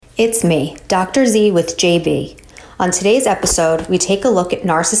It's me, Dr. Z with JB. On today's episode, we take a look at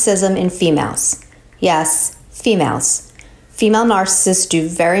narcissism in females. Yes, females. Female narcissists do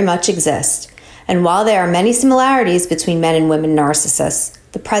very much exist, and while there are many similarities between men and women narcissists,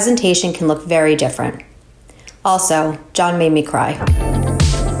 the presentation can look very different. Also, John made me cry.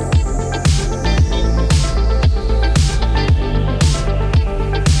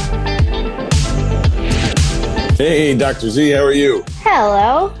 Hey, Dr. Z, how are you?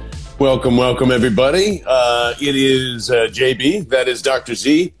 Hello. Welcome, everybody. It is JB. That is Dr.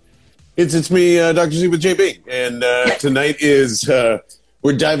 Z. It's me, Dr. Z with JB. And tonight is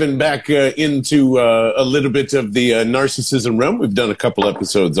we're diving back into a little bit of the narcissism realm. We've done a couple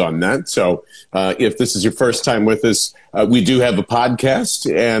episodes on that. So if this is your first time with us, we do have a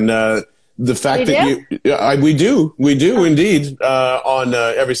podcast, and the fact we do indeed on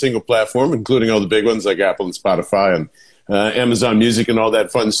every single platform, including all the big ones like Apple and Spotify and Amazon Music and all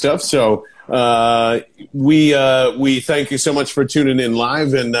that fun stuff. So we thank you so much for tuning in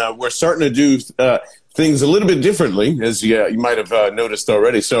live, and we're starting to do things a little bit differently, as you might have noticed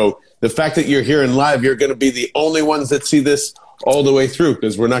already. So the fact that you're here in live, you're going to be the only ones that see this all the way through,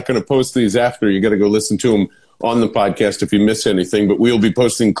 because we're not going to post these after. You got to go listen to them on the podcast if you miss anything. But we'll be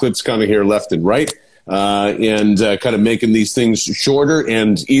posting clips kind of here left and right. And kind of making these things shorter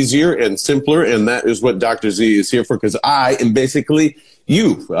and easier and simpler. And that is what Dr. Z is here for, because I am basically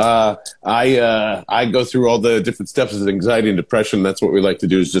you. I go through all the different steps of anxiety and depression. That's what we like to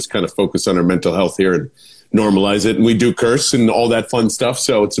do, is just kind of focus on our mental health here and normalize it. And we do curse and all that fun stuff.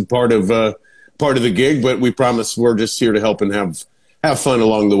 So it's a part of the gig, but we promise we're just here to help and have fun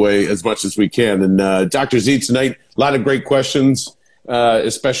along the way as much as we can. And Dr. Z tonight, a lot of great questions.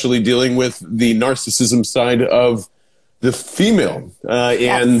 Especially dealing with the narcissism side of the female.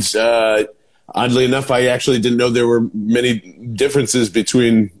 Yes. And oddly enough, I actually didn't know there were many differences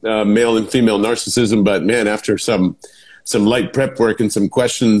between male and female narcissism. But man, after some light prep work and some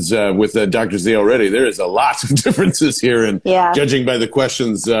questions with Dr. Z already, there is a lot of differences here. And judging by the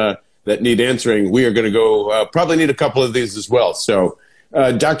questions that need answering, we are going to go probably need a couple of these as well. So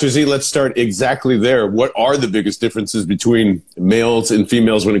Dr. Z, let's start exactly there. What are the biggest differences between males and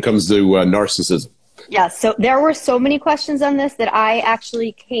females when it comes to narcissism? Yeah, so there were so many questions on this that I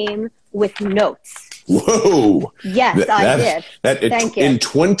actually came with notes. Whoa. Yes, I did. Thank you. In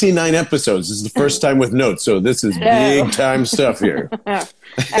 29 episodes, this is the first time with notes, so this is big time stuff here. All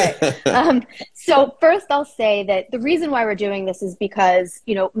right. So first I'll say that the reason why we're doing this is because,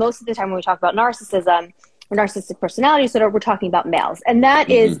 most of the time when we talk about narcissism, or narcissistic personality disorder, we're talking about males. And that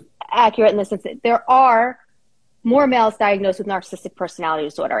is accurate in the sense that there are more males diagnosed with narcissistic personality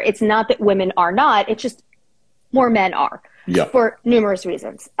disorder. It's not that women are not, it's just more men are for numerous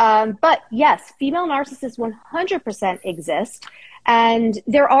reasons. But yes, female narcissists 100% exist. And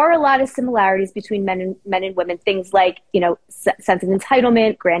there are a lot of similarities between men and women, things like, sense of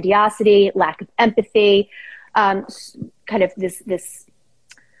entitlement, grandiosity, lack of empathy, kind of this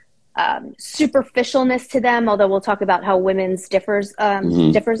superficialness to them, although we'll talk about how women's differs a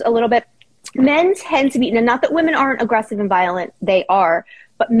little bit. Men tend to be, not that women aren't aggressive and violent, they are,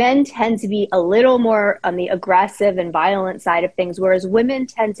 but men tend to be a little more on the aggressive and violent side of things, whereas women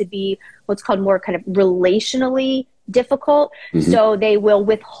tend to be what's called more kind of relationally difficult. So they will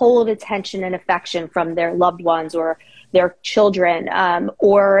withhold attention and affection from their loved ones or their children,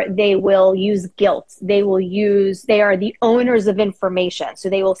 or they will use guilt. They are the owners of information. So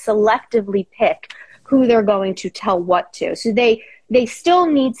they will selectively pick who they're going to tell what to. So they still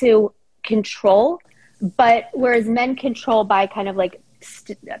need to control, but whereas men control by kind of like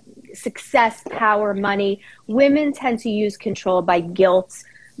success, power, money, women tend to use control by guilt,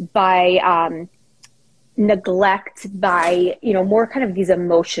 by neglect, by more kind of these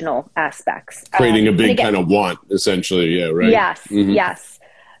emotional aspects, creating a big kind of want, essentially. Right. Yes.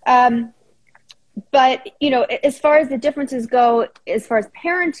 But as far as the differences go, as far as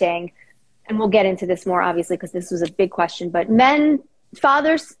parenting, and we'll get into this more obviously because this was a big question, but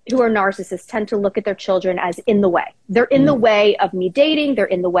fathers who are narcissists tend to look at their children as in the way. They're in the way of me dating, they're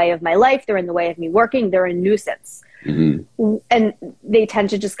in the way of my life, they're in the way of me working, they're a nuisance. And they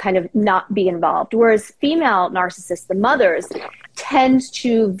tend to just kind of not be involved. Whereas female narcissists, the mothers, tend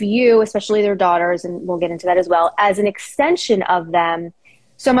to view, especially their daughters, and we'll get into that as well, as an extension of them,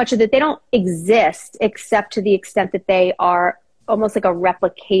 so much that they don't exist except to the extent that they are almost like a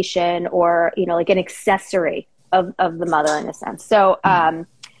replication or, like an accessory of the mother in a sense. So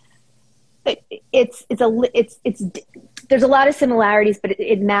there's a lot of similarities, but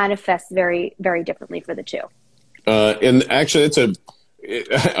it manifests very, very differently for the two. And actually,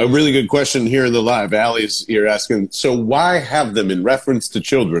 A really good question here in the live. Allie's here asking, so why have them in reference to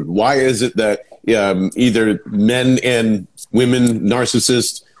children? Why is it that either men and women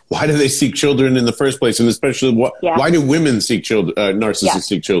narcissists, why do they seek children in the first place? And especially, why do women seek children, narcissists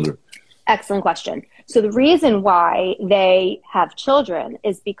seek children? Excellent question. So the reason why they have children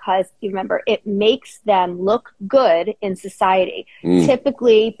is because, you remember, it makes them look good in society.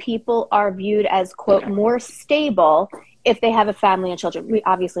 Typically, people are viewed as, quote, more stable if they have a family and children. We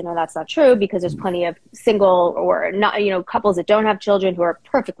obviously know that's not true because there's plenty of single or not, couples that don't have children who are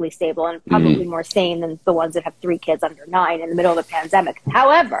perfectly stable and probably more sane than the ones that have 3 kids under 9 in the middle of the pandemic.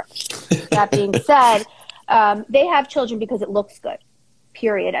 However, that being said, they have children because it looks good.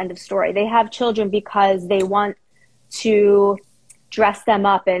 Period. End of story. They have children because they want to dress them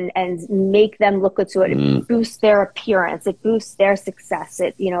up and make them look good. So it boosts their appearance. It boosts their success.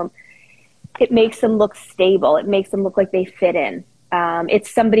 It makes them look stable. It makes them look like they fit in.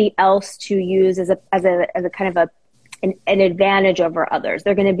 It's somebody else to use as a kind of an advantage over others.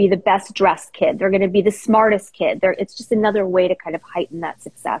 They're going to be the best dressed kid. They're going to be the smartest kid. It's just another way to kind of heighten that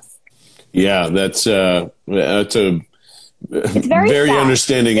success. Yeah, that's a it's very sad.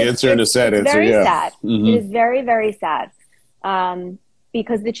 Understanding answer and a sad answer. Very sad. Mm-hmm. It is very, very sad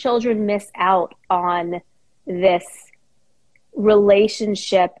because the children miss out on this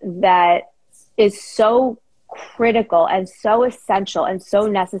relationship that is so critical and so essential and so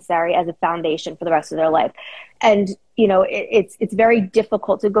necessary as a foundation for the rest of their life. And, it's very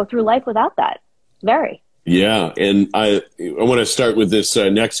difficult to go through life without that. Very. Yeah. And I want to start with this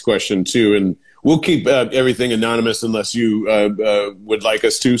next question too. And we'll keep everything anonymous unless you would like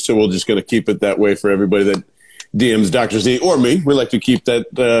us to. So we're just going to keep it that way for everybody that DMs Dr. Z or me. We like to keep that,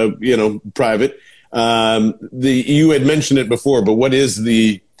 private. You had mentioned it before, but what is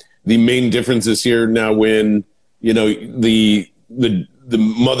the main differences here now when, the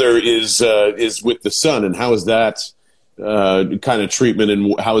mother is with the son, and how is that kind of treatment,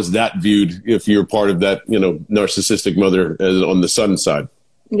 and how is that viewed if you're part of that, narcissistic mother on the son's side?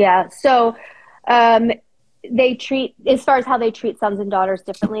 Yeah. So, they treat, as far as how they treat sons and daughters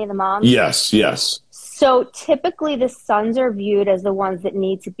differently than the moms? Yes. So typically the sons are viewed as the ones that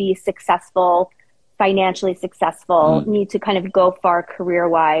need to be successful, financially successful, need to kind of go far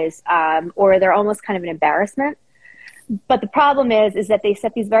career-wise, or they're almost kind of an embarrassment. But the problem is that they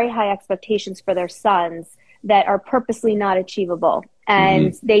set these very high expectations for their sons that are purposely not achievable.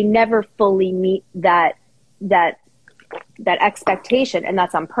 And they never fully meet that expectation, and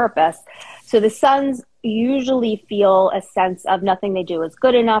that's on purpose. So the sons usually feel a sense of nothing they do is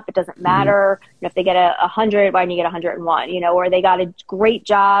good enough. It doesn't matter. If they get 100, why didn't you get 101? Or they got a great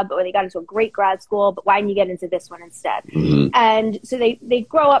job, or they got into a great grad school, but why didn't you get into this one instead? And so they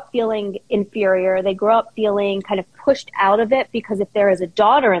grow up feeling inferior. They grow up feeling kind of pushed out of it, because if there is a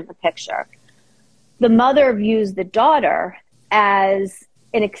daughter in the picture, the mother views the daughter as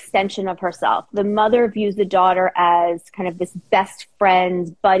an extension of herself. The mother views the daughter as kind of this best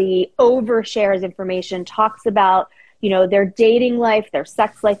friend, buddy, overshares information, talks about, their dating life, their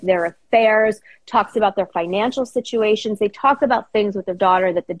sex life, their affairs, talks about their financial situations. They talk about things with their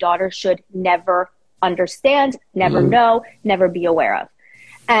daughter that the daughter should never understand, never know, never be aware of.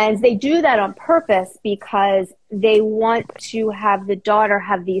 And they do that on purpose because they want to have the daughter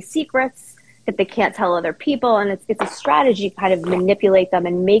have these secrets that they can't tell other people. And it's a strategy to kind of manipulate them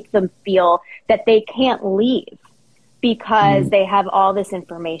and make them feel that they can't leave because they have all this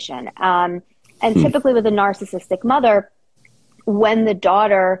information. And typically with a narcissistic mother, when the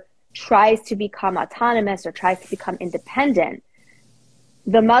daughter tries to become autonomous or tries to become independent,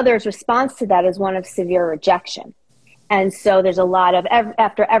 the mother's response to that is one of severe rejection. And so there's a lot of,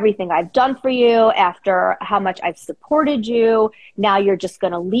 after everything I've done for you, after how much I've supported you, now you're just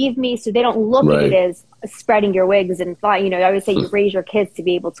going to leave me. So they don't look at it as spreading your wings and flying. I would say you raise your kids to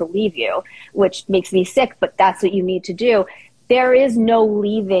be able to leave you, which makes me sick, but that's what you need to do. There is no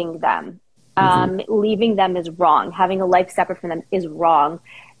leaving them. Leaving them is wrong. Having a life separate from them is wrong.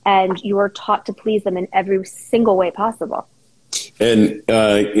 And you are taught to please them in every single way possible. And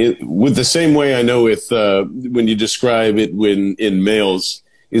with the same way, I know with when you describe it when in males,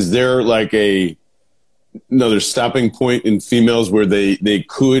 is there like another stopping point in females where they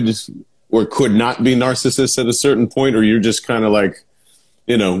could or could not be narcissists at a certain point, or you're just kind of like,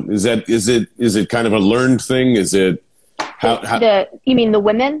 is it kind of a learned thing? Is it you mean the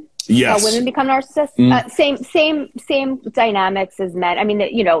women? Yes. How women become narcissists? Same dynamics as men. I mean,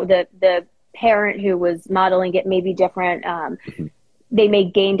 the parent who was modeling it may be different. They may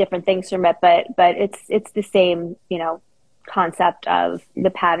gain different things from it, but it's the same, concept of the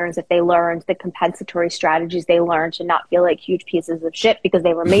patterns that they learned, the compensatory strategies they learned to not feel like huge pieces of shit because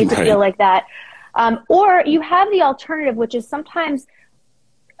they were made to feel like that. Or you have the alternative, which is sometimes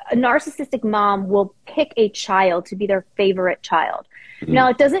a narcissistic mom will pick a child to be their favorite child. Now,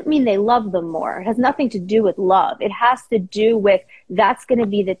 it doesn't mean they love them more. It has nothing to do with love. It has to do with that's going to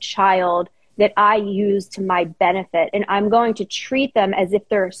be the child that I use to my benefit. And I'm going to treat them as if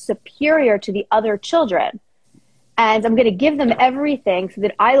they're superior to the other children. And I'm going to give them everything so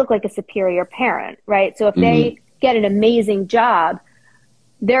that I look like a superior parent, right? So if they get an amazing job,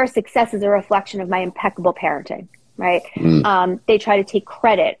 their success is a reflection of my impeccable parenting, right? They try to take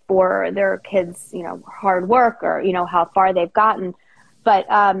credit for their kids', hard work or, how far they've gotten. But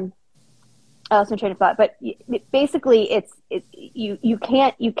I lost my train of thought. But basically, you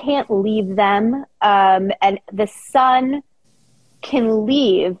can't leave them, and the son can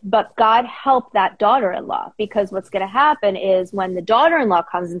leave, but God help that daughter-in-law, because what's going to happen is when the daughter-in-law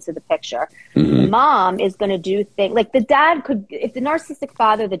comes into the picture, the mom is going to do things like the dad could, if the narcissistic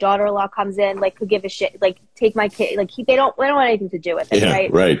father, the daughter-in-law comes in, like could give a shit, like take my kid, like they don't want anything to do with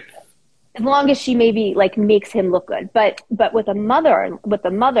it, right? As long as she maybe like makes him look good. But with the mother and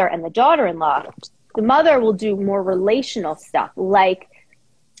the daughter-in-law, the mother will do more relational stuff. Like,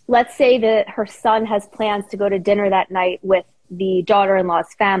 let's say that her son has plans to go to dinner that night with the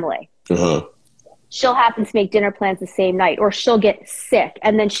daughter-in-law's family. She'll happen to make dinner plans the same night, or she'll get sick.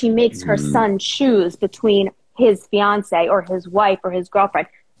 And then she makes her son choose between his fiance or his wife or his girlfriend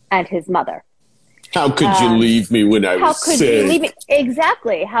and his mother. How could you leave me when I was sick? How could you leave me?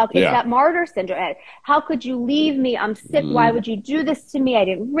 Exactly. That martyr syndrome. How could you leave me? I'm sick. Why would you do this to me? I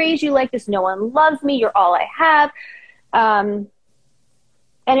didn't raise you like this. No one loves me. You're all I have. And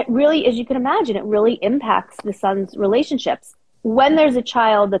it really, as you can imagine, it really impacts the son's relationships. When there's a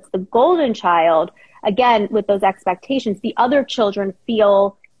child that's the golden child, again, with those expectations, the other children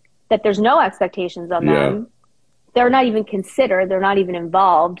feel that there's no expectations on them. They're not even considered. They're not even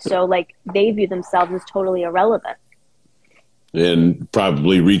involved. So, like, they view themselves as totally irrelevant. And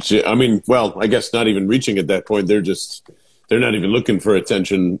probably I guess not even reaching at that point. They're not even looking for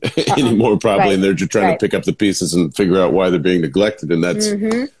attention anymore, probably. And they're just trying to pick up the pieces and figure out why they're being neglected. And that's,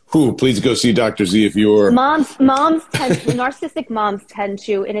 please go see Dr. Z if you're... Narcissistic moms tend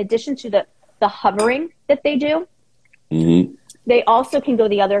to, in addition to the hovering that they do, they also can go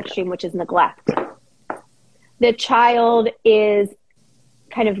the other extreme, which is neglect. The child is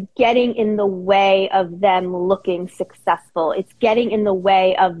kind of getting in the way of them looking successful. It's getting in the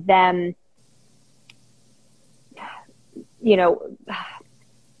way of them,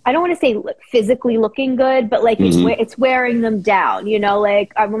 I don't want to say physically looking good, but like it's wearing them down,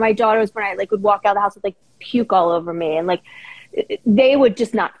 like when my daughter was born, I like would walk out of the house with like puke all over me, and like they would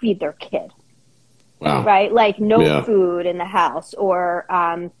just not feed their kid. Wow. Right? Like no food in the house, or,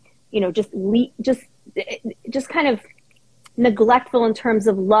 just kind of neglectful in terms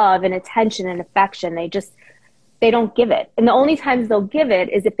of love and attention and affection. They don't give it. And the only times they'll give it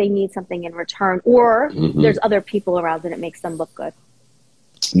is if they need something in return, or there's other people around and it makes them look good.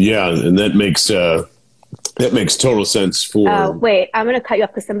 Yeah. And that makes total sense for... wait, I'm going to cut you off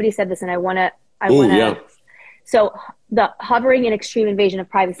because somebody said this and I want to... So the hovering and extreme invasion of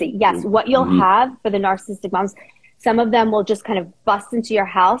privacy. Yes. What you'll have for the narcissistic moms, some of them will just kind of bust into your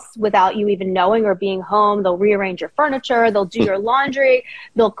house without you even knowing or being home. They'll rearrange your furniture. They'll do your laundry.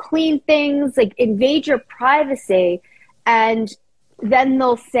 They'll clean things, like invade your privacy. And then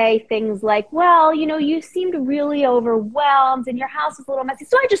they'll say things like, well, you seemed really overwhelmed and your house was a little messy,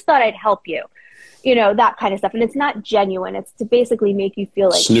 so I just thought I'd help you. That kind of stuff. And it's not genuine. It's to basically make you feel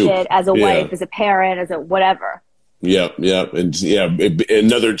like shit as a wife, as a parent, as a whatever. Yeah. And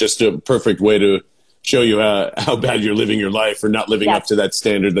another just a perfect way to show you how bad you're living your life, or not living up to that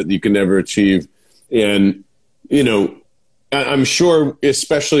standard that you can never achieve. And, I'm sure,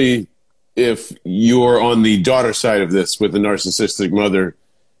 especially if you're on the daughter side of this with a narcissistic mother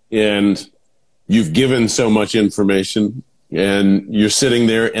and you've given so much information and you're sitting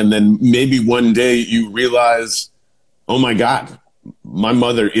there, and then maybe one day you realize, oh my God, my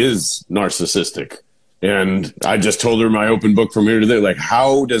mother is narcissistic. And I just told her my open book from here to there. Like,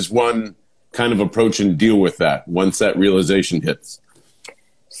 how does one kind of approach and deal with that once that realization hits?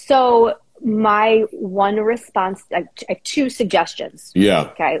 So my one response, I have two suggestions. Yeah.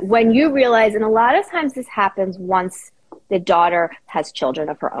 Okay. When you realize, and a lot of times this happens once the daughter has children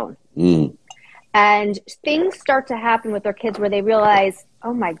of her own. And things start to happen with their kids where they realize,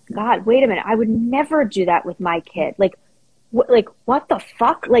 oh my God, wait a minute, I would never do that with my kid. Like what the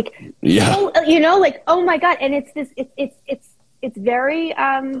fuck? Like, oh my God. And it's this, it's very,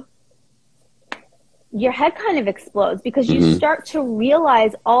 your head kind of explodes because you start to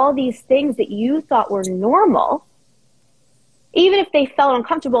realize all these things that you thought were normal. Even if they felt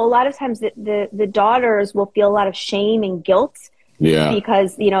uncomfortable, a lot of times the daughters will feel a lot of shame and guilt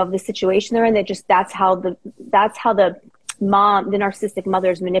because, of the situation they're in. That's how the mom, the narcissistic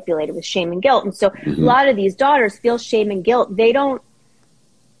mother, is manipulated with shame and guilt. And so a lot of these daughters feel shame and guilt. They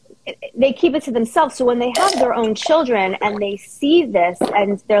keep it to themselves. So when they have their own children and they see this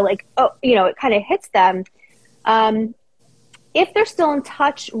and they're like, oh, it kind of hits them. If they're still in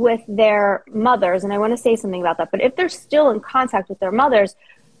touch with their mothers, and I want to say something about that, but if they're still in contact with their mothers,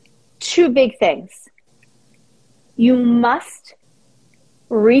 two big things. You must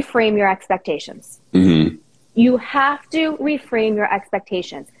reframe your expectations. You have to reframe your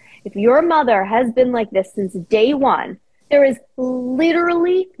expectations. If your mother has been like this since day one, there is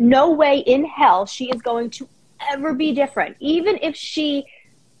literally no way in hell she is going to ever be different. Even if she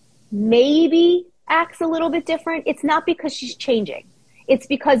maybe acts a little bit different, it's not because she's changing. It's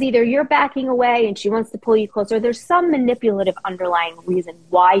because either you're backing away and she wants to pull you closer. There's some manipulative underlying reason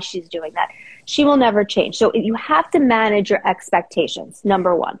why she's doing that. She will never change. So you have to manage your expectations,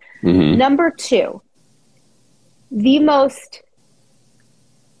 number one. Number two, the most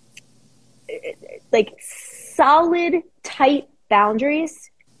solid, tight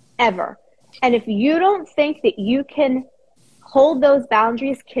boundaries ever. And if you don't think that you can hold those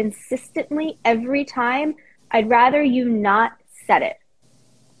boundaries consistently every time, I'd rather you not set it.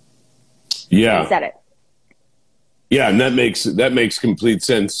 Yeah. Set it. Yeah, and that makes complete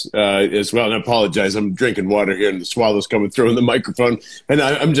sense as well. And I apologize, I'm drinking water here, and the swallow's coming through in the microphone, and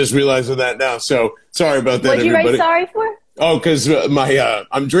I'm just realizing that now. So sorry about that. What did you write sorry for? Oh, because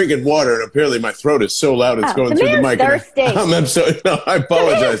I'm drinking water, and apparently my throat is so loud it's going through the mic. Thirsty. I'm sorry. No, I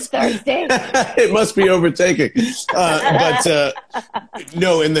apologize. Thirsty. It must be overtaking. But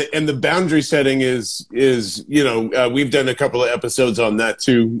no, and the boundary setting is we've done a couple of episodes on that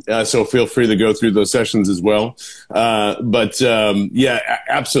too. So feel free to go through those sessions as well. Yeah,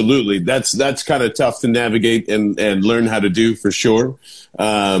 absolutely. That's kind of tough to navigate and learn how to do for sure.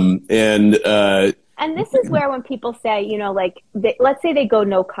 And this is where when people say, let's say they go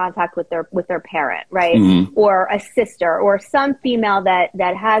no contact with their parent, right? Or a sister or some female that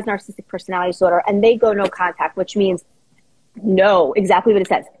has narcissistic personality disorder, and they go no contact, which means no, exactly what it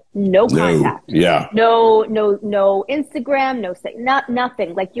says. No contact. Yeah. No Instagram,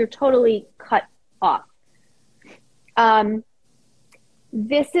 nothing. Like you're totally cut off.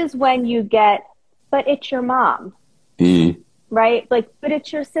 This is when you get, but it's your mom. Right? But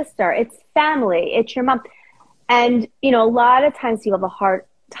it's your sister, it's family, it's your mom. And, a lot of times you have a hard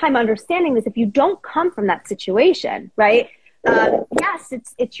time understanding this if you don't come from that situation, right? Yes,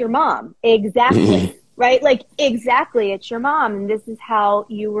 it's your mom. Exactly. Right? Exactly, it's your mom. And this is how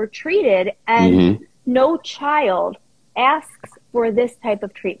you were treated. And no child asks for this type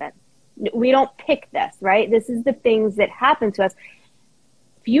of treatment. We don't pick this, right? This is the things that happen to us.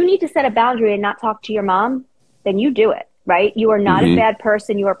 If you need to set a boundary and not talk to your mom, then you do it. Right? You are not a bad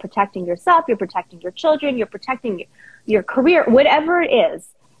person. You are protecting yourself. You're protecting your children. You're protecting your career, whatever it is.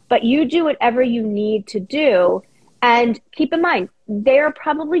 But you do whatever you need to do. And keep in mind, they're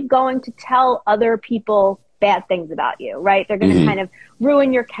probably going to tell other people bad things about you, right? They're going to kind of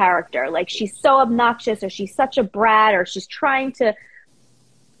ruin your character. Like she's so obnoxious, or she's such a brat, or she's trying to,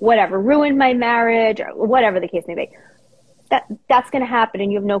 ruin my marriage, or whatever the case may be. That's going to happen,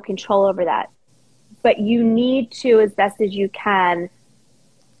 and you have no control over that. But you need to, as best as you can,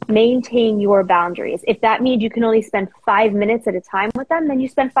 maintain your boundaries. If that means you can only spend 5 minutes at a time with them, then you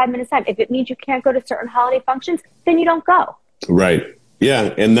spend 5 minutes time. If it means you can't go to certain holiday functions, then you don't go. Right.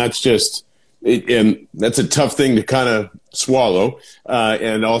 Yeah. And that's and that's a tough thing to kind of swallow.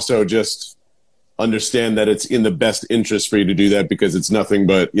 And also just understand that it's in the best interest for you to do that, because it's nothing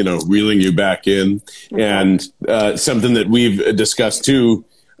but, reeling you back in. Okay. And something that we've discussed too,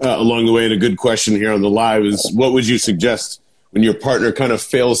 along the way, and a good question here on the live is, what would you suggest when your partner kind of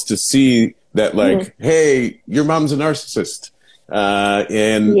fails to see that, hey, your mom's a narcissist?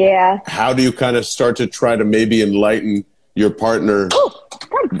 And how do you kind of start to try to maybe enlighten your partner? Oh,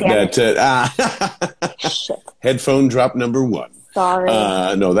 God damn it. Shit. Headphone drop number 1. Sorry.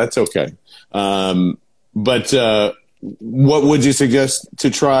 No, that's okay. But what would you suggest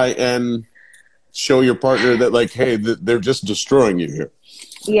to try and show your partner that, hey, they're just destroying you here?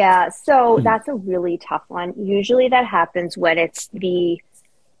 Yeah, so that's a really tough one. Usually that happens when it's the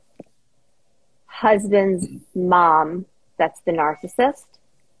husband's mom that's the narcissist.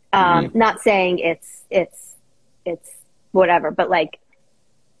 Not saying it's whatever, but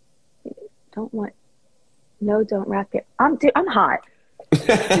don't wrap it. I'm hot.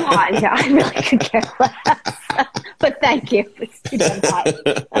 too hot. Yeah, I really could care less. But thank you. It's too damn hot.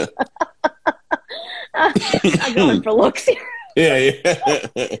 I'm going for looks here. Yeah.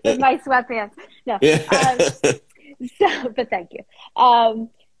 With my sweatpants. No. Yeah. But thank you.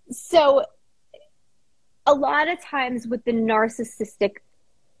 So a lot of times with the narcissistic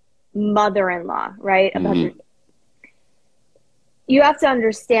mother-in-law, right? Mm-hmm. You have to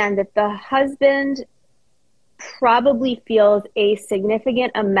understand that the husband probably feels a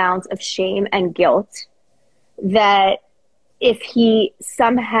significant amount of shame and guilt that if he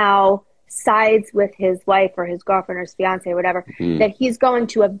somehow sides with his wife or his girlfriend or his fiance or whatever, that he's going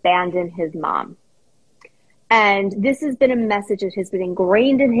to abandon his mom. And this has been a message that has been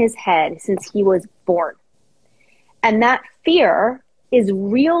ingrained in his head since he was born. And that fear is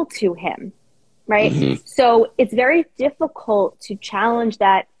real to him, right? Mm-hmm. So it's very difficult to challenge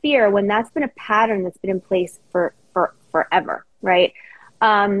that fear when that's been a pattern that's been in place for forever, right?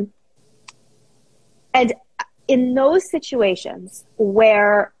 And in those situations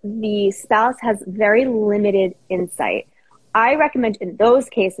where the spouse has very limited insight, I recommend in those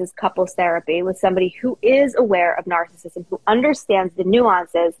cases couples therapy with somebody who is aware of narcissism, who understands the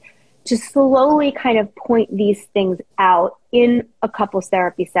nuances, to slowly kind of point these things out in a couples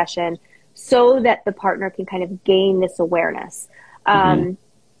therapy session so that the partner can kind of gain this awareness.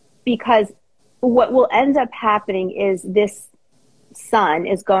 Because what will end up happening is this son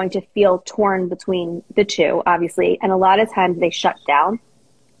is going to feel torn between the two, obviously, and a lot of times they shut down,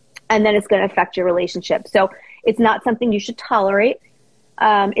 and then it's going to affect your relationship. So it's not something you should tolerate.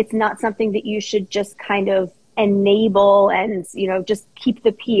 It's not something that you should just kind of enable and, just keep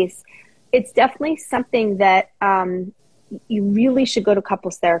the peace. It's definitely something that you really should go to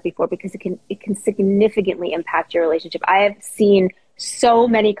couples therapy for, because it can significantly impact your relationship. I have seen so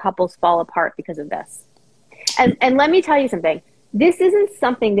many couples fall apart because of this. And let me tell you something. This isn't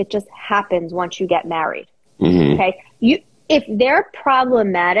something that just happens once you get married. Mm-hmm. Okay? If they're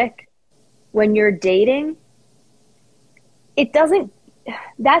problematic when you're dating,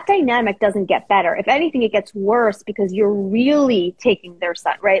 that dynamic doesn't get better. If anything, it gets worse, because you're really taking their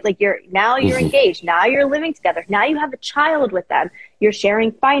son, right? Like you're engaged. Now you're living together. Now you have a child with them. You're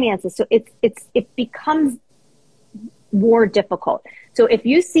sharing finances. So it becomes more difficult. So if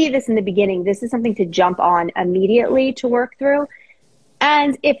you see this in the beginning, this is something to jump on immediately to work through.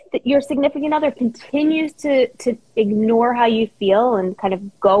 And if your significant other continues to ignore how you feel and kind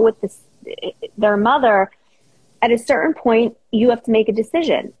of go with their mother, at a certain point, you have to make a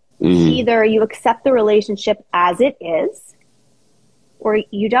decision. Mm-hmm. Either you accept the relationship as it is, or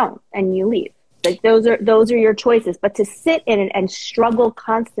you don't, and you leave. Like those are your choices. But to sit in it and struggle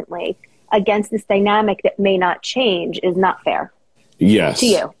constantly against this dynamic that may not change is not fair. Yes. To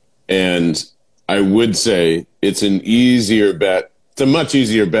you. And I would say it's an easier bet. It's a much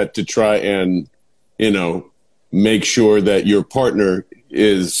easier bet to try and, make sure that your partner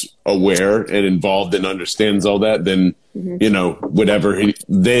is aware and involved and understands all that than, whatever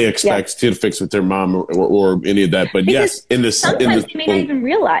they expect to fix with their mom or any of that. But because sometimes they may not even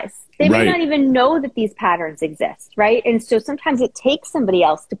realize. They may not even know that these patterns exist, right? And so sometimes it takes somebody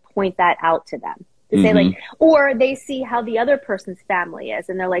else to point that out to them. To say or they see how the other person's family is,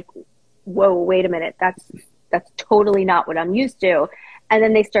 and they're like, whoa, wait a minute, that's totally not what I'm used to. And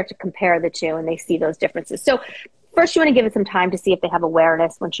then they start to compare the two, and they see those differences. So first, you want to give it some time to see if they have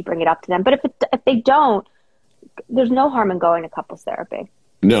awareness once you bring it up to them. But if they don't, there's no harm in going to couples therapy.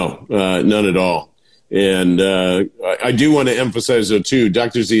 No, none at all. And I do want to emphasize, though, too,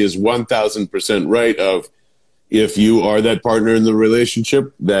 Dr. Z is 1,000% right of if you are that partner in the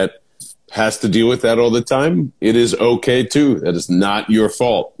relationship that has to deal with that all the time, it is okay, too. That is not your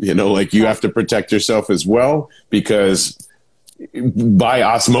fault. You have to protect yourself as well, because by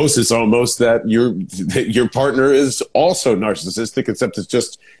osmosis almost that your partner is also narcissistic, except it's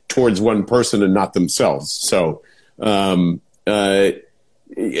just towards one person and not themselves. So, and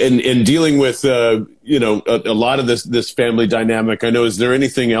dealing with, a lot of this family dynamic, I know, is there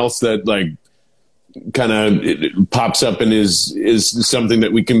anything else that kind of pops up and is something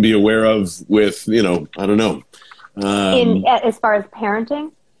that we can be aware of with, I don't know. As far as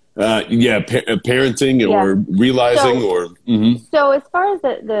parenting? Parenting or realizing So as far as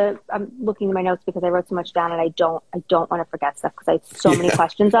I'm looking at my notes because I wrote so much down and I don't want to forget stuff because I have so many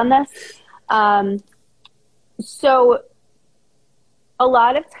questions on this. So a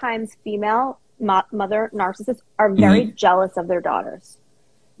lot of times female mother narcissists are very jealous of their daughters,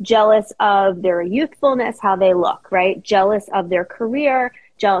 jealous of their youthfulness, how they look, right? Jealous of their career,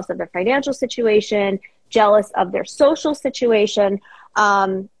 jealous of their financial situation, jealous of their social situation.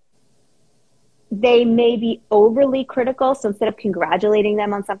 they may be overly critical. So instead of congratulating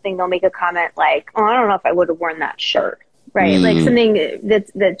them on something, they'll make a comment like, oh, I don't know if I would have worn that shirt, right? Like something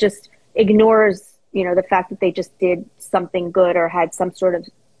that just ignores, the fact that they just did something good or had some sort of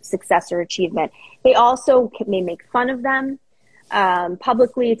success or achievement. They also may make fun of them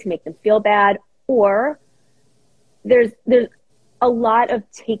publicly to make them feel bad, or there's a lot of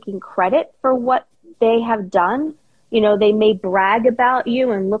taking credit for what they have done. They may brag about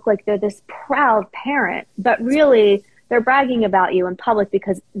you and look like they're this proud parent, but really they're bragging about you in public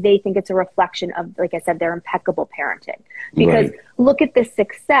because they think it's a reflection of, like I said, their impeccable parenting. Because look at the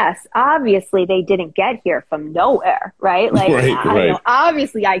success. Obviously, they didn't get here from nowhere, right? Like,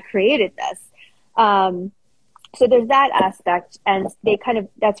 obviously, I created this. So there's that aspect, and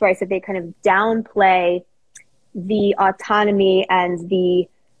that's where I said they kind of downplay the autonomy and the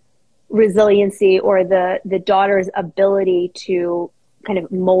resiliency or the daughter's ability to kind of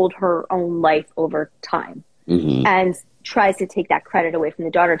mold her own life over time, and tries to take that credit away from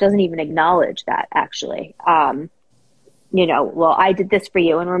the daughter. Doesn't even acknowledge that, actually. Well, I did this for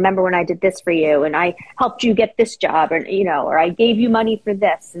you, and remember when I did this for you, and I helped you get this job, and or I gave you money for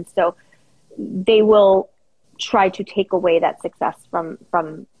this. And so they will try to take away that success from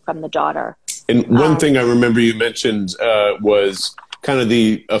the daughter. And one thing I remember you mentioned was kind of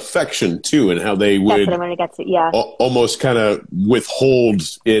the affection too, and how they would almost kind of withhold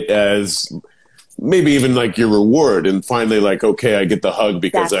it as maybe even like your reward, and finally like, okay, I get the hug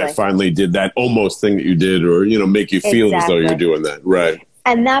because I finally did that almost thing that you did, or make you feel as though you're doing that, right?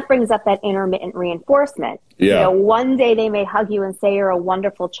 And that brings up that intermittent reinforcement. One day they may hug you and say you're a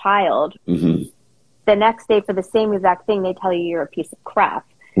wonderful child. The next day, for the same exact thing, they tell you you're a piece of crap.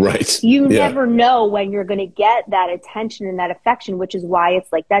 Right. You never know when you're going to get that attention and that affection, which is why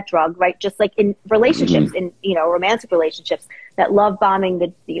it's like that drug, right? Just like in relationships, in romantic relationships, that love bombing,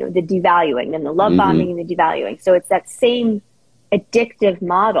 the devaluing, and the love bombing and the devaluing. So it's that same addictive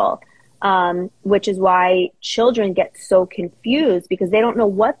model, which is why children get so confused, because they don't know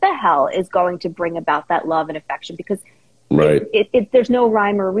what the hell is going to bring about that love and affection, because there's no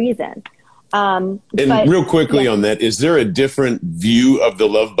rhyme or reason. And real quickly on that, is there a different view of the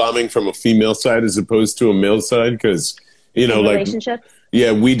love bombing from a female side as opposed to a male side? Because, relationships?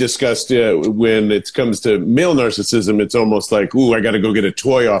 We discussed when it comes to male narcissism, it's almost like, ooh, I got to go get a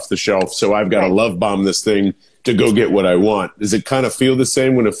toy off the shelf, so I've got to love bomb this thing to go get what I want. Does it kind of feel the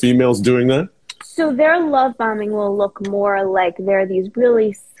same when a female's doing that? So their love bombing will look more like they're these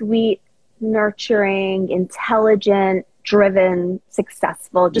really sweet, nurturing, intelligent, driven,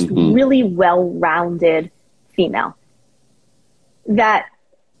 successful, just really well-rounded female. That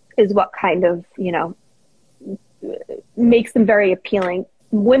is what kind of, makes them very appealing.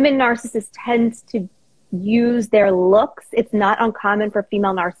 Women narcissists tend to use their looks. It's not uncommon for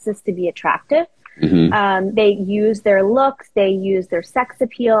female narcissists to be attractive. They use their looks, they use their sex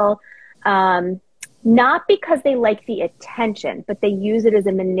appeal, not because they like the attention, but they use it as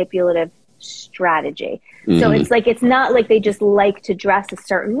a manipulative strategy. So it's not like they just like to dress a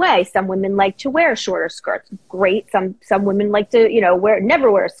certain way. Some women like to wear shorter skirts. Great. Some women like to, never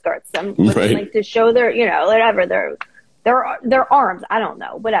wear skirts. Some women like to show their, whatever, their arms. I don't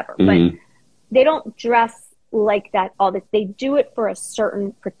know, whatever. But they don't dress like that all this. They do it for a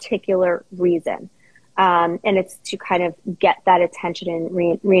certain particular reason. And it's to kind of get that attention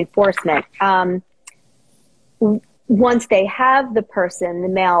and reinforcement. Once they have the person, the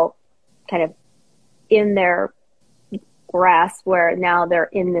male, kind of in their grasp, where now they're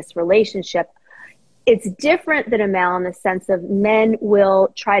in this relationship, it's different than a male in the sense of men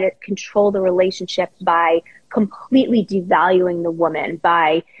will try to control the relationship by completely devaluing the woman,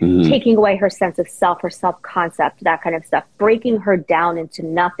 by taking away her sense of self, her self-concept, that kind of stuff, breaking her down into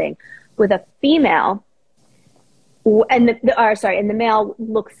nothing. With a female, and the male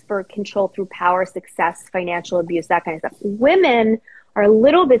looks for control through power, success, financial abuse, that kind of stuff. Women are a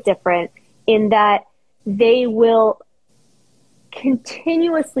little bit different in that they will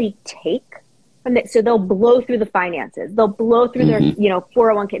continuously take from it. So they'll blow through the finances. They'll blow through their,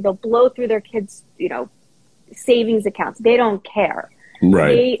 401k. They'll blow through their kids', savings accounts. They don't care.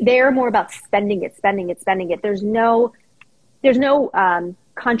 Right. They're more about spending it. There's no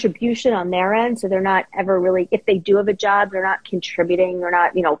contribution on their end. So they're not ever really, if they do have a job, they're not contributing. They're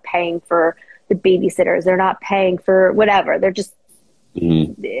not, paying for the babysitters. They're not paying for whatever. They're just,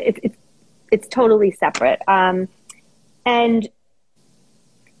 it's totally separate. And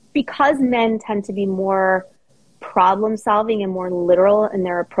because men tend to be more problem solving and more literal in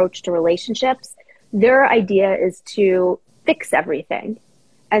their approach to relationships, their idea is to fix everything.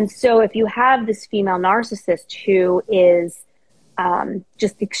 And so if you have this female narcissist who is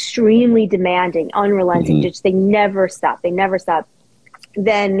just extremely demanding, unrelenting, just they never stop,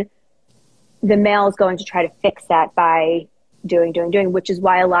 then the male is going to try to fix that by doing, which is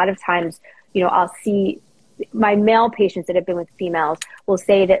why a lot of times, I'll see my male patients that have been with females will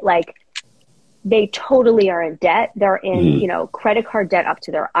say that like they totally are in debt. They're in, credit card debt up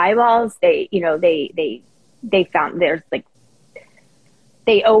to their eyeballs. They found there's like,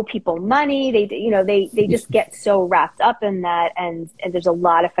 they owe people money. They just get so wrapped up in that. And there's a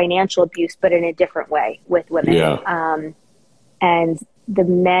lot of financial abuse, but in a different way with women. Yeah. And the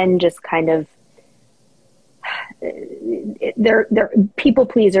men just kind of, they're people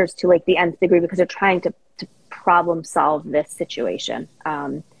pleasers to like the nth degree because they're trying to problem solve this situation.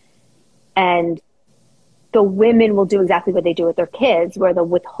 And the women will do exactly what they do with their kids, where they'll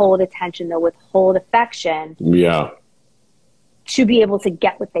withhold attention, they'll withhold affection. Yeah. To be able to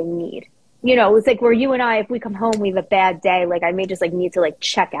get what they need. It's like where you and I, if we come home, we have a bad day, like I may just like need to like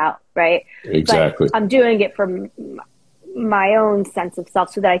check out, right? Exactly. But I'm doing it from my own sense of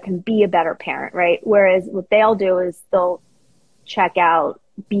self so that I can be a better parent, right? Whereas what they'll do is they'll check out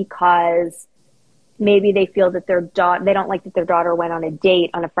because maybe they feel that they don't like that their daughter went on a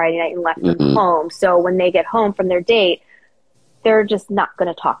date on a Friday night and left them home. So when they get home from their date, they're just not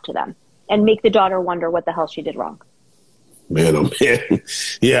going to talk to them and make the daughter wonder what the hell she did wrong. Man, oh man.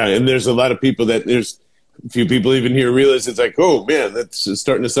 Yeah. And there's a lot of people there's a few people even here realize it's like, oh man, that's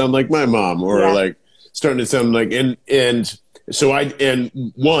starting to sound like my mom or like starting to sound like, and so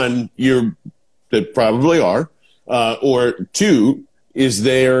one, that probably are, or two, is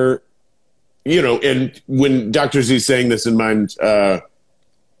there, and when Dr. Z is saying this in mind,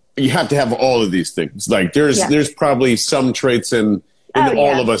 you have to have all of these things. Like there's probably some traits in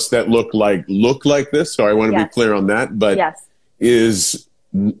all of us that look like this. So I want to be clear on that. But is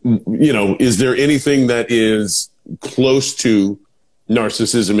there anything that is close to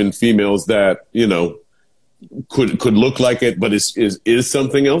narcissism in females that, could look like it, but is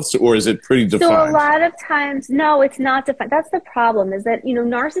something else, or is it pretty defined? So a lot of times, no, it's not defined. That's the problem, is that,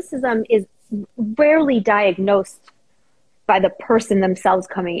 narcissism is rarely diagnosed by the person themselves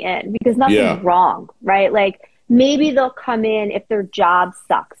coming in because nothing's wrong, right? Like maybe they'll come in if their job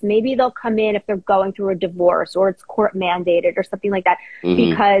sucks. Maybe they'll come in if they're going through a divorce or it's court mandated or something like that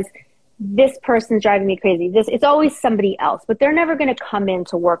because this person's driving me crazy. It's always somebody else, but they're never going to come in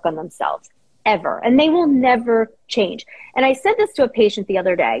to work on themselves ever. And they will never change. And I said this to a patient the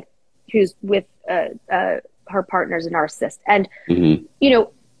other day who's with her partner's a narcissist. And,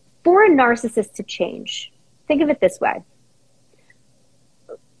 for a narcissist to change, think of it this way.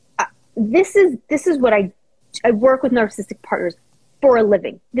 This is what I work with narcissistic partners for a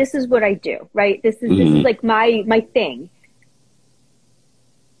living. This is what I do, right? This is like my thing.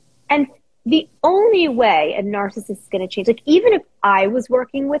 And the only way a narcissist is going to change, like even if I was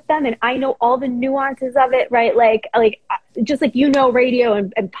working with them and I know all the nuances of it, right? Like just like, radio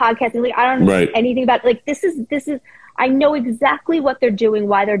and podcasting, like I don't know anything about it. Like this is, I know exactly what they're doing,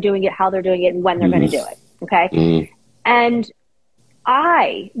 why they're doing it, how they're doing it, and when they're going to do it. Okay. And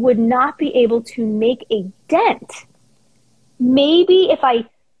I would not be able to make a dent. Maybe if I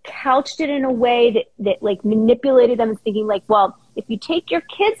couched it in a way that like manipulated them and thinking like, well, if you take your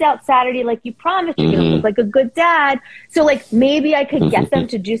kids out Saturday, like you promised, you're going to look like a good dad. So like maybe I could get them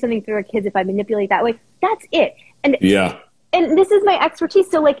to do something for their kids if I manipulate that way. That's it. And and this is my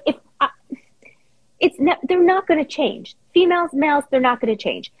expertise. So like if they're not going to change. Females, males, they're not going to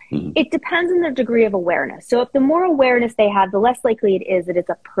change. It depends on their degree of awareness. So if the more awareness they have, the less likely it is that it's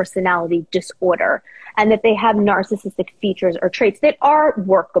a personality disorder and that they have narcissistic features or traits that are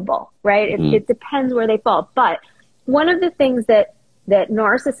workable, right? It depends where they fall. But one of the things that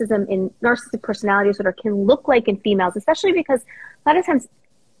narcissism in narcissistic personality disorder can look like in females, especially because a lot of times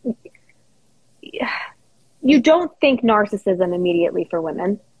you don't think narcissism immediately for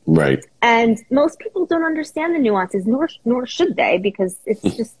women. Right. And most people don't understand the nuances, nor should they, because it's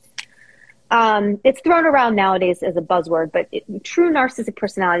just, it's thrown around nowadays as a buzzword, but true narcissistic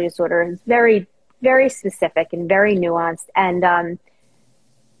personality disorder is very, very specific and very nuanced. And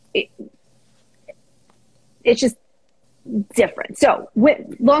it's just different. So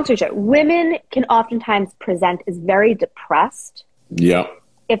long story short, women can oftentimes present as very depressed. Yeah.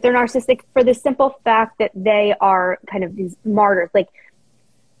 If they're narcissistic, for the simple fact that they are kind of these martyrs, like,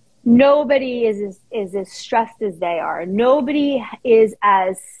 nobody is as stressed as they are. Nobody is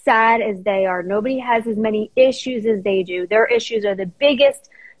as sad as they are. Nobody has as many issues as they do. Their issues are the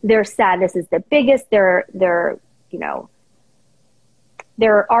biggest. Their sadness is the biggest. Their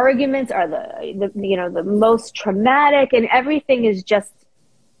arguments are the most traumatic, and everything is just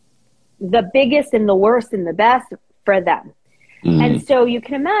the biggest and the worst and the best for them. And so you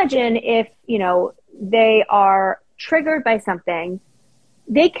can imagine if, you know, they are triggered by something,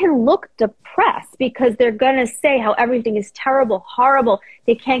 they can look depressed because they're going to say how everything is terrible, horrible.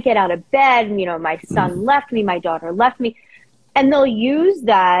 They can't get out of bed. You know, my son left me, my daughter left me. And they'll use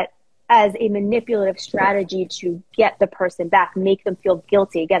that as a manipulative strategy to get the person back, make them feel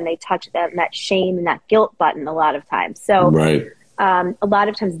guilty. Again, they touch that shame and that guilt button a lot of times. So a lot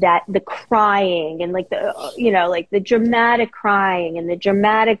of times that the crying and like the, you know, like the dramatic crying and the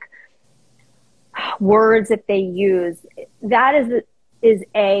dramatic words that they use, that is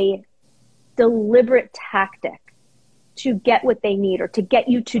a deliberate tactic to get what they need or to get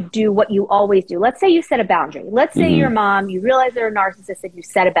you to do what you always do. Let's say you set a boundary. Let's say your mom, you realize they're a narcissist and you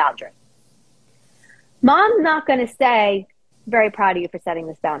set a boundary. Mom's not going to say, very proud of you for setting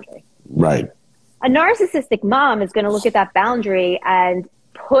this boundary. Right. A narcissistic mom is going to look at that boundary and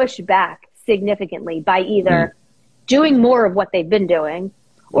push back significantly by either doing more of what they've been doing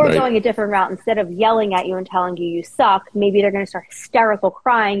or going a different route. Instead of yelling at you and telling you you suck, maybe they're going to start hysterical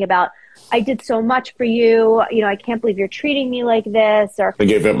crying about, I did so much for you. You know, I can't believe you're treating me like this. Or I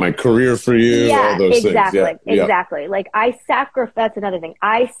gave up my career for you. Yeah, all those exactly. things. Yeah, exactly. Like that's another thing.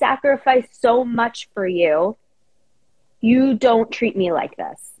 I sacrifice so much for you. You don't treat me like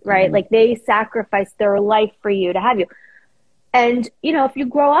this, right? Like they sacrifice their life for you to have you. And, you know, if you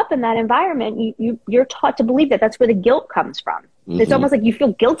grow up in that environment, you're taught to believe that that's where the guilt comes from. It's almost like you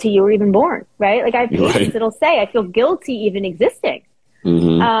feel guilty you were even born, right? Like I have patients that'll say, I feel guilty even existing.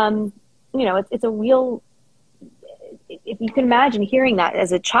 You know, it's a real, if you can imagine hearing that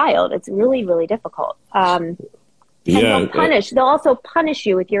as a child, it's really, really difficult. And they'll also punish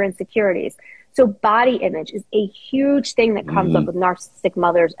you with your insecurities. So body image is a huge thing that comes up with narcissistic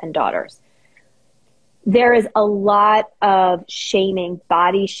mothers and daughters. There is a lot of shaming,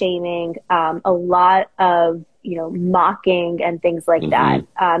 body shaming, a lot of, you know, mocking and things like that.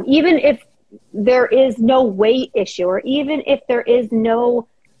 Even if there is no weight issue or even if there is no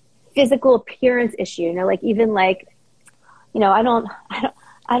physical appearance issue, you know, like even like, you know, I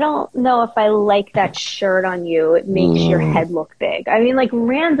don't know if I like that shirt on you. It makes your head look big. I mean, like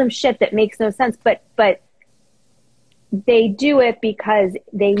random shit that makes no sense, but they do it because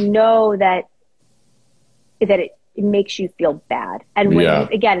they know that it makes you feel bad. And when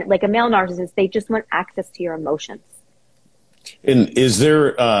again, like a male narcissist, they just want access to your emotions. And is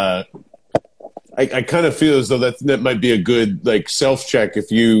there, I kind of feel as though that might be a good like self-check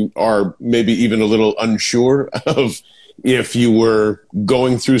if you are maybe even a little unsure of if you were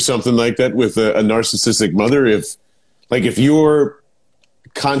going through something like that with a narcissistic mother. If you're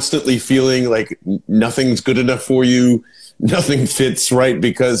constantly feeling like nothing's good enough for you, nothing fits right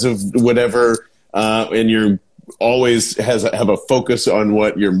because of whatever, and you're always have a focus on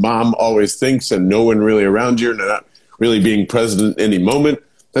what your mom always thinks and no one really around you and not really being present in any moment.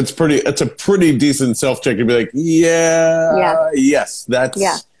 That's a pretty decent self-check to be like, yes,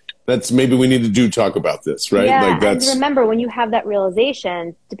 that's maybe we need to talk about this, right? Yeah, like that's, and remember when you have that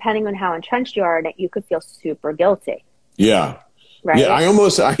realization, depending on how entrenched you are in it, you could feel super guilty. Yeah. Right.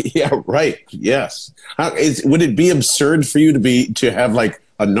 Yeah, right. Yes. Would it be absurd for you to have like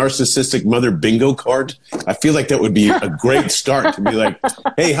a narcissistic mother bingo card? I feel like that would be a great start to be like,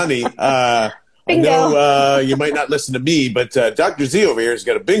 hey, honey, I know you might not listen to me, but Dr. Z over here has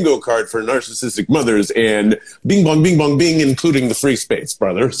got a bingo card for narcissistic mothers and bing, bong, bing, including the free space,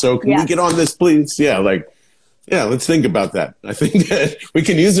 brother. So can we get on this, please? Yeah, let's think about that. I think that we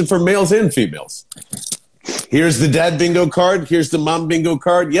can use it for males and females. Here's the dad bingo card. Here's the mom bingo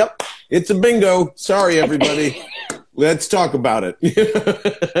card. Yep, it's a bingo. Sorry, everybody. Let's talk about it.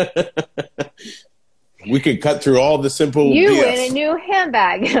 We could cut through all the simple You BS. win a new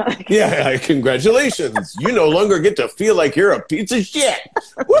handbag. Yeah, congratulations. You no longer get to feel like you're a piece of shit.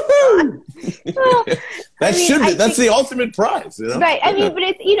 Woohoo! Well, That's the ultimate prize. You know? Right. I mean, but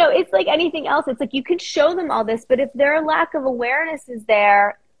it's like anything else. It's like you can show them all this, but if their lack of awareness is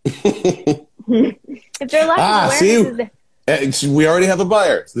there, we already have a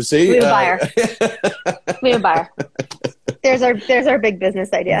buyer. We have a buyer. We have a buyer. There's our big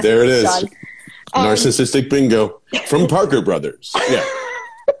business idea. There it is. Done. Narcissistic bingo from Parker Brothers. Yeah.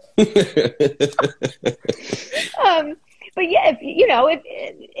 But yeah,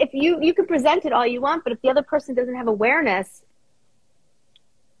 if you can present it all you want, but if the other person doesn't have awareness,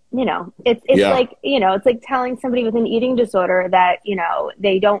 it's like, it's like telling somebody with an eating disorder that,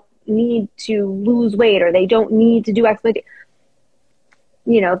 they don't need to lose weight or they don't need to do X.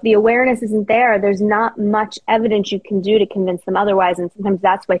 If the awareness isn't there, there's not much evidence you can do to convince them otherwise. And sometimes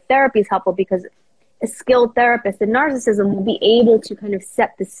that's why therapy is helpful, because a skilled therapist in narcissism will be able to kind of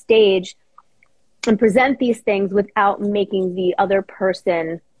set the stage and present these things without making the other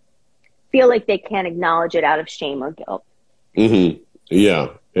person feel like they can't acknowledge it out of shame or guilt. Mm-hmm. Yeah.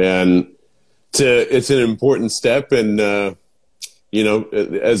 And it's an important step. And, you know,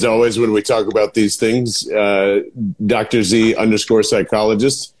 as always, when we talk about these things, Dr. Z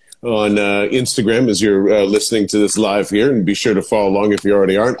 _psychologist on Instagram as you're listening to this live here, and be sure to follow along if you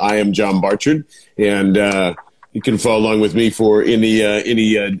already aren't. I am John Barchard, and you can follow along with me for any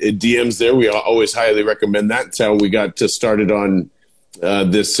DMs there. We always highly recommend that. It's how we got started on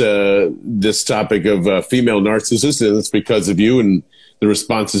this topic of female narcissists, and it's because of you and the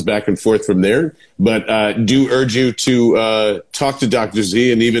responses back and forth from there. But do urge you to talk to Dr.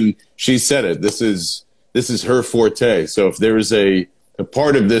 Z, and even she said it. This is her forte. So if there is a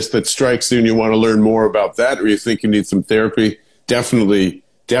part of this that strikes you and you want to learn more about that, or you think you need some therapy, definitely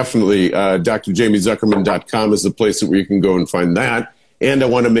drjamiezuckerman.com is the place where you can go and find that. And I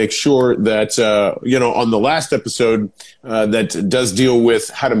want to make sure that, you know, on the last episode that does deal with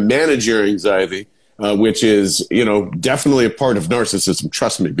how to manage your anxiety, which is, you know, definitely a part of narcissism.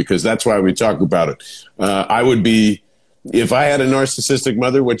 Trust me, because that's why we talk about it. I would be, if I had a narcissistic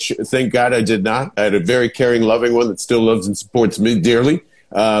mother, which thank God I did not. I had a very caring, loving one that still loves and supports me dearly,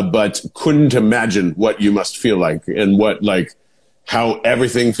 but couldn't imagine what you must feel like and how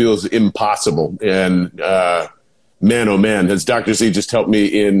everything feels impossible. And man, oh man, has Dr. Z just helped me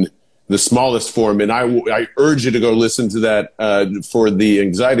in the smallest form. And I urge you to go listen to that for the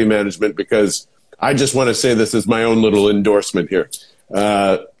anxiety management, because I just want to say this as my own little endorsement here.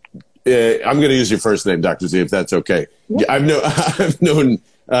 I'm going to use your first name, Dr. Z, if that's okay. Yeah. I've known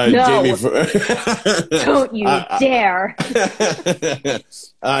Jamie for... Don't you dare.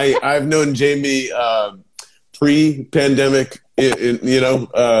 I've known Jamie pre-pandemic,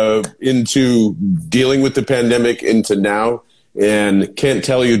 into dealing with the pandemic into now, and can't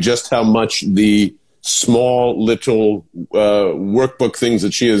tell you just how much the small little workbook things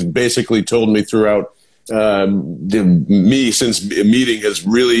that she has basically told me throughout me since meeting has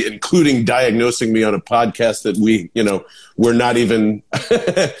really, including diagnosing me on a podcast that we're not even,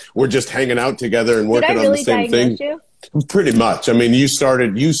 we're just hanging out together and working on the same thing. You? Pretty much. I mean, you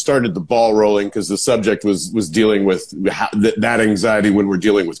started the ball rolling because the subject was dealing with that anxiety when we're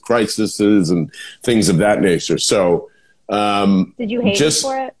dealing with crises and things of that nature. So, did you hate me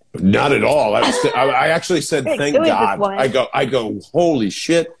for it? Not at all. I actually said, thank God. I go, holy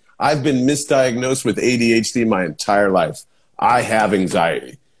shit. I've been misdiagnosed with ADHD my entire life. I have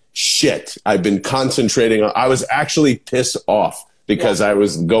anxiety. Shit. I've been concentrating on, I was actually pissed off because I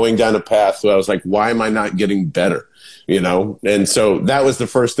was going down a path where I was like, why am I not getting better? And so that was the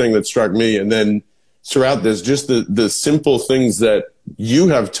first thing that struck me. And then throughout this, just the simple things that you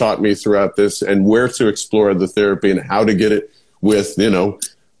have taught me throughout this, and where to explore the therapy and how to get it with,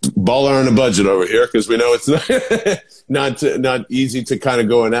 baller on a budget over here, because we know it's not easy to kind of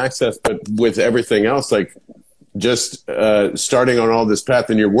go and access, but with everything else, like just starting on all this path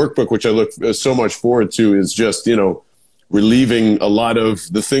in your workbook, which I look so much forward to, is just, relieving a lot of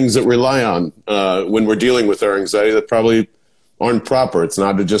the things that rely on when we're dealing with our anxiety that probably aren't proper. It's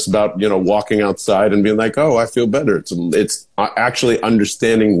not just about, walking outside and being like, oh, I feel better. It's actually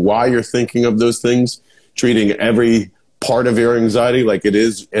understanding why you're thinking of those things, treating every part of your anxiety like it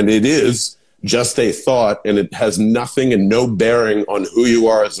is, and it is just a thought, and it has nothing and no bearing on who you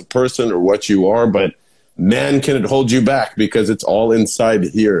are as a person or what you are. But man, can it hold you back, because it's all inside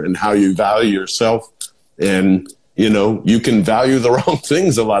here and how you value yourself. And, you can value the wrong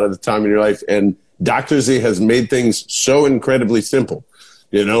things a lot of the time in your life. And Dr. Z has made things so incredibly simple.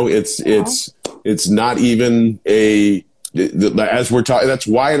 It's not even as we're talking, that's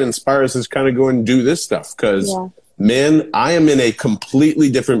why it inspires us kind of go and do this stuff. Because man, I am in a completely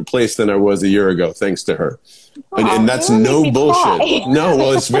different place than I was a year ago, thanks to her. And that's no bullshit. No,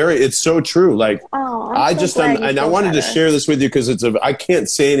 well, it's so true. Like, I wanted to share this with you because I can't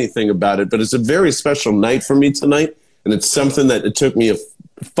say anything about it, but it's a very special night for me tonight. And it's something that it took me a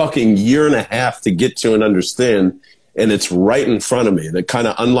fucking year and a half to get to and understand. And it's right in front of me that kind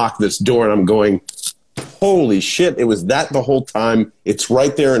of unlocked this door. And I'm going, holy shit, it was that the whole time. It's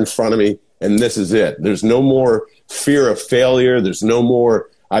right there in front of me. And this is it. There's no more fear of failure. There's no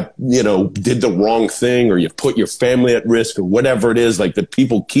more, I did the wrong thing, or you put your family at risk, or whatever it is. Like, that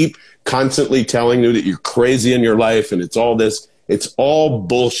people keep constantly telling you that you're crazy in your life, and it's all this. It's all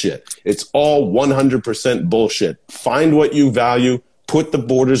bullshit. It's all 100% bullshit. Find what you value, put the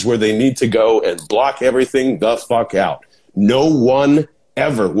borders where they need to go, and block everything the fuck out. No one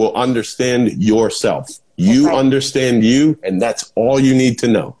ever will understand yourself. You understand you, and that's all you need to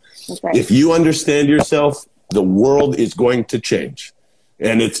know. If you understand yourself, the world is going to change.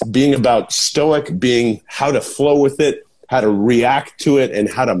 And it's being about stoic, being how to flow with it, how to react to it, and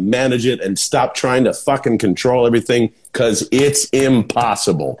how to manage it, and stop trying to fucking control everything, because it's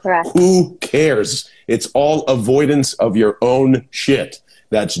impossible. Correct. Who cares? It's all avoidance of your own shit.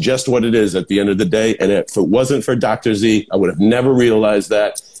 That's just what it is at the end of the day. And if it wasn't for Dr. Z, I would have never realized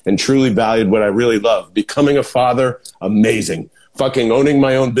that and truly valued what I really love. Becoming a father, amazing. Fucking owning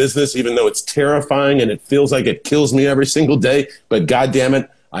my own business, even though it's terrifying and it feels like it kills me every single day. But God damn it,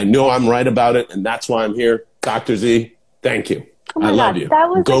 I know I'm right about it. And that's why I'm here. Dr. Z, thank you. Oh I love you. That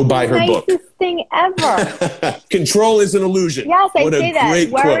was Go buy her book. The nicest thing ever. Control is an illusion. Yes, I what say that.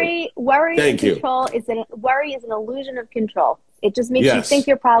 Worry Thank you. Control is worry is an illusion of control. It just makes you think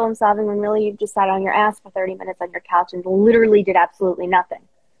you're problem solving when really you've just sat on your ass for 30 minutes on your couch and literally did absolutely nothing.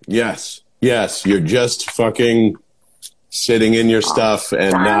 Yes. You're just fucking sitting in your stuff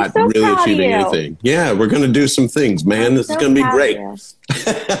and not really achieving anything. Yeah, we're going to do some things, man. This is going to be great.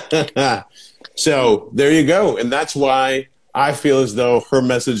 So there you go. And that's why I feel as though her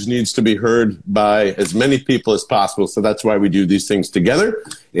message needs to be heard by as many people as possible. So that's why we do these things together.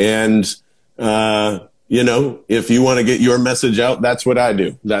 And, you know, if you want to get your message out, that's what I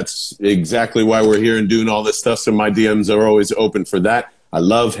do. That's exactly why we're here and doing all this stuff. So my DMs are always open for that. I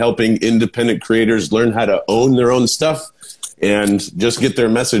love helping independent creators learn how to own their own stuff and just get their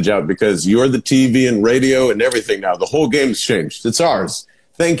message out, because you're the TV and radio and everything now. The whole game's changed. It's ours.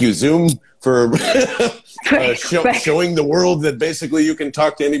 Thank you, Zoom, for showing the world that basically you can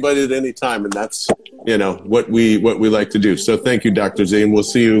talk to anybody at any time. And that's, you know, what we like to do. So thank you, Dr. Z, and we'll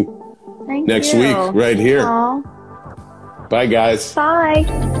see you next week right here. Aww. Bye, guys.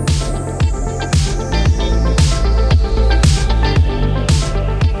 Bye.